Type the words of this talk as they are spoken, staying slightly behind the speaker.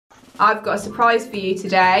I've got a surprise for you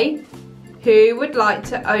today. Who would like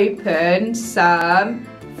to open some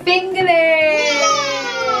Fingerlings?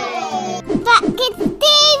 Splat Kids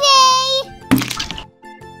TV!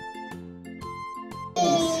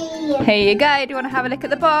 Here you go. Do you want to have a look at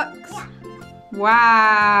the box? Yeah.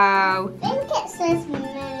 Wow. I think it says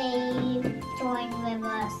Millie joined with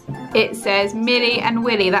us. It says Millie and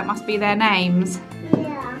Willie. That must be their names.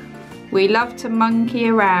 Yeah. We love to monkey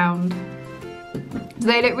around. Do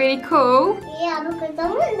they look really cool? Yeah, because I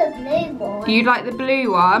want the blue one. You'd like the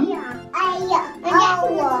blue one? Yeah.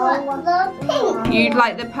 The pink. You'd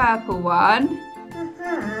like the purple one?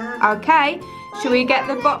 Okay. Should we get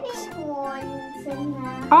the box? Pink ones in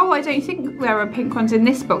there. Oh, I don't think there are pink ones in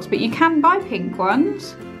this box, but you can buy pink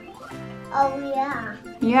ones. Oh yeah.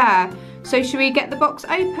 Yeah. So should we get the box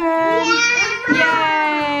open?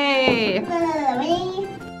 Yay!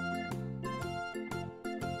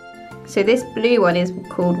 So this blue one is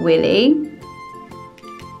called Willie.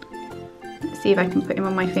 Let's see if I can put him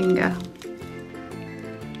on my finger.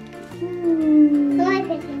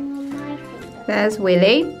 There's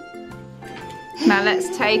Willie. Now let's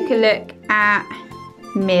take a look at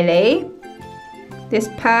Millie. This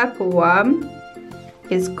purple one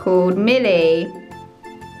is called Millie.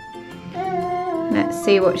 Let's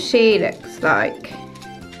see what she looks like.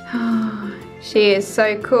 She is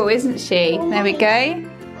so cool, isn't she? There we go.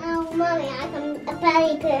 Oh, Mummy, I can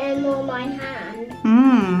barely put him on my hand.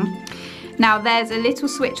 Now there's a little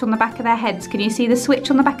switch on the back of their heads. Can you see the switch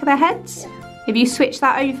on the back of their heads? If you switch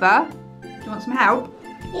that over, do you want some help?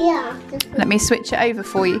 Yeah. Let me switch it over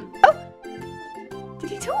for you. Oh! Did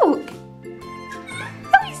he talk?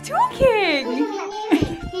 Oh, he's talking!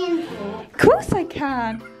 Of course I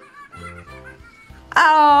can.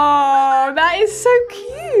 Oh, that is so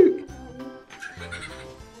cute.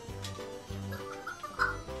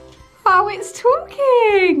 Oh, it's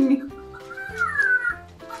talking.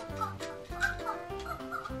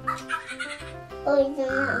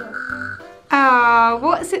 Oh,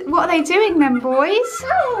 what are they doing then, boys?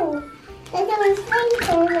 Oh, they're doing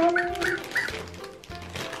something.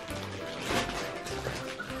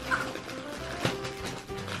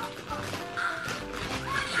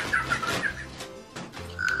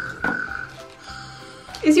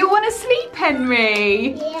 Is your one asleep,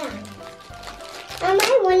 Henry? Yeah. And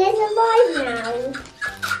my one is alive now.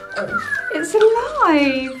 It's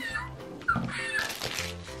alive.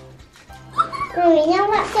 Mommy, now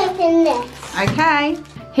let's open this. Okay.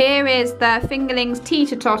 Here is the Fingerlings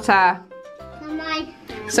Teeter-Totter.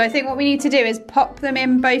 So I think what we need to do is pop them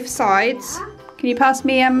in both sides. Can you pass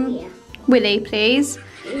me Willie, please?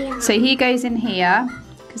 Yeah. So he goes in here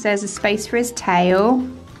because there's a space for his tail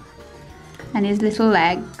and his little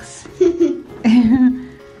legs.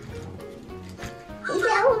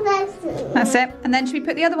 That's it. And then should we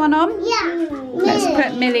put the other one on? Yeah. Let's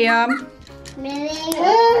put Millie on. Millie.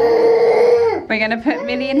 We're going to put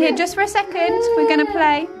Millie in here just for a second. We're going to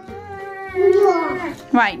play.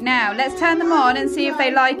 Right, now let's turn them on and see if they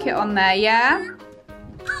like it on there, yeah?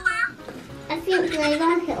 I think they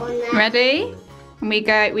like it on there. Ready? And we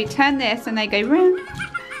turn this and they go round.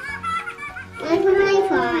 Where's my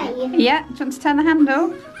try? Yeah, do you want to turn the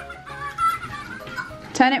handle?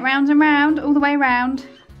 Turn it round and round, all the way round.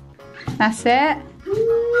 That's it.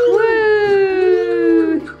 Woo!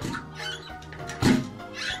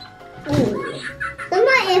 They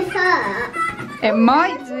might hurt. It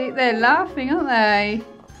might do. They're laughing, aren't they?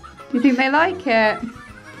 Do you think they like it?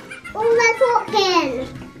 Oh, they're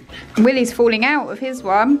talking. Willie's falling out of his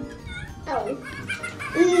one. Oh.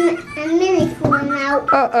 And Millie's falling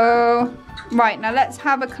out. Uh-oh. Right, now let's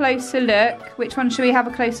have a closer look. Which one should we have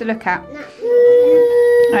a closer look at?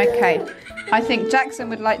 Okay. I think Jackson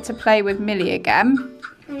would like to play with Millie again.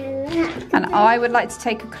 And I would like to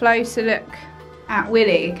take a closer look at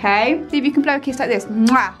Willie, okay? See if you can blow a kiss like this.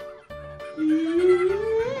 Mwah!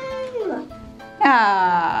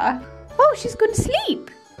 Ah. Oh, she's gone to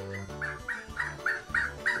sleep.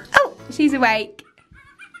 Oh, she's awake.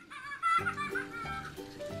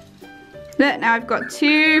 Look, now I've got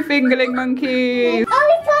two fingerling monkeys. Oh,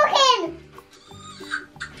 he's talking.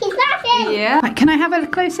 He's laughing. Yeah. Right, can I have a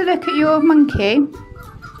closer look at your monkey?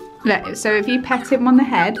 Look, so if you pet him on the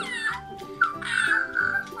head.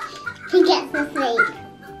 He gets to sleep.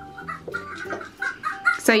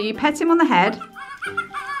 So you pet him on the head.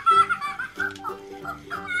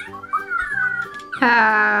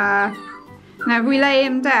 Now if we lay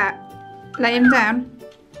him down.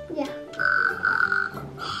 Yeah.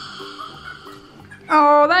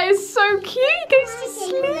 Oh, that is so cute. He goes to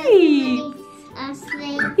sleep.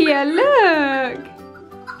 Asleep. Yeah, look.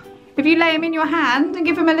 If you lay him in your hand and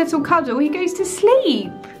give him a little cuddle, he goes to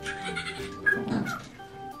sleep.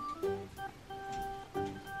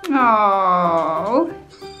 Oh.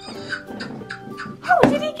 Oh,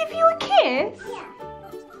 did he give you a kiss? Yeah.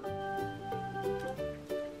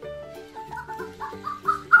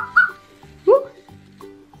 Woo.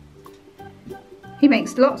 He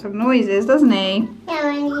makes lots of noises, doesn't he? Yeah,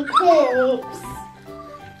 when he poops.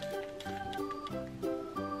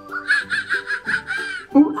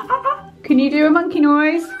 Ooh, ah, ah, ah. Can you do a monkey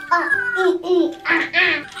noise?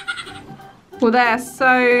 Well, they're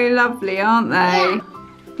so lovely, aren't they? Yeah.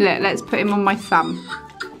 Look, let's put him on my thumb.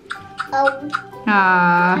 Oh.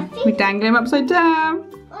 Ah, we dangle him upside down.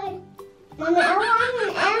 Mommy, I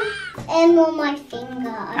want an M on my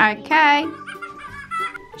finger. Okay.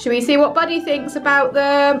 Should we see what Buddy thinks about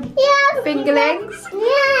the fingerlings?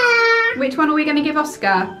 Yeah. Which one are we going to give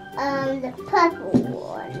Oscar? The purple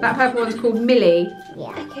one. That purple one's called Millie.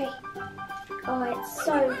 Yeah. Okay. Oh, it's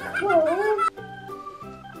so cool.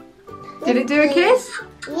 Did it do a kiss?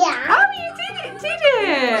 Yeah. Oh, you did it!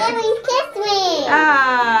 Yeah, he kissed me.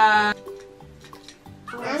 Ah.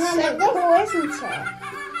 And then so cool, isn't it?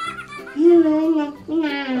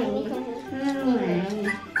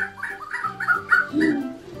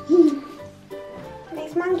 It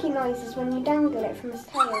makes monkey noises when you dangle it from his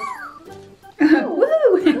tail.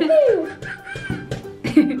 Woo!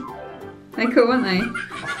 They're cool, aren't they?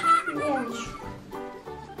 Yeah.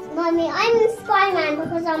 Mommy, I'm Spider-Man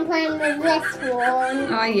because I'm playing with this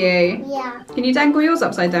one. Are you? Yeah. Can you dangle yours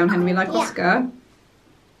upside down, Henry, like Yeah. Oscar?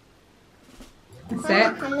 That's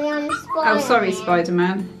it. Henry, I'm Spider-Man. Oh, sorry,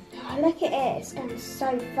 Spider-Man. Oh, look at it. It's going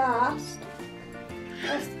so fast.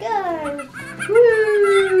 Let's go.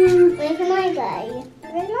 Woo! Where can I go? I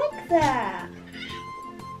like that.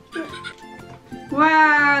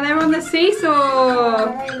 Wow, they're on the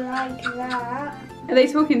seesaw. I like that. Are they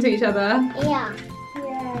talking to each other? Yeah.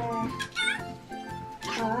 Yeah.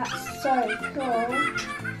 Oh, that's so cool.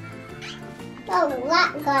 Oh,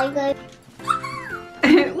 that guy goes.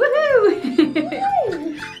 Woohoo!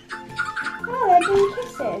 Oh, they're doing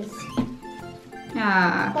kisses.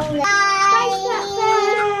 Ah.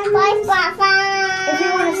 Bye, Splat fans. If you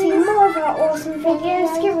want to see more of our awesome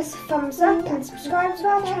videos, give us a thumbs up and subscribe to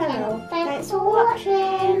our channel. Thanks for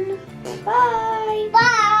watching. Bye!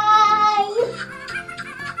 Bye.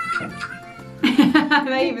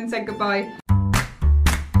 They even said goodbye.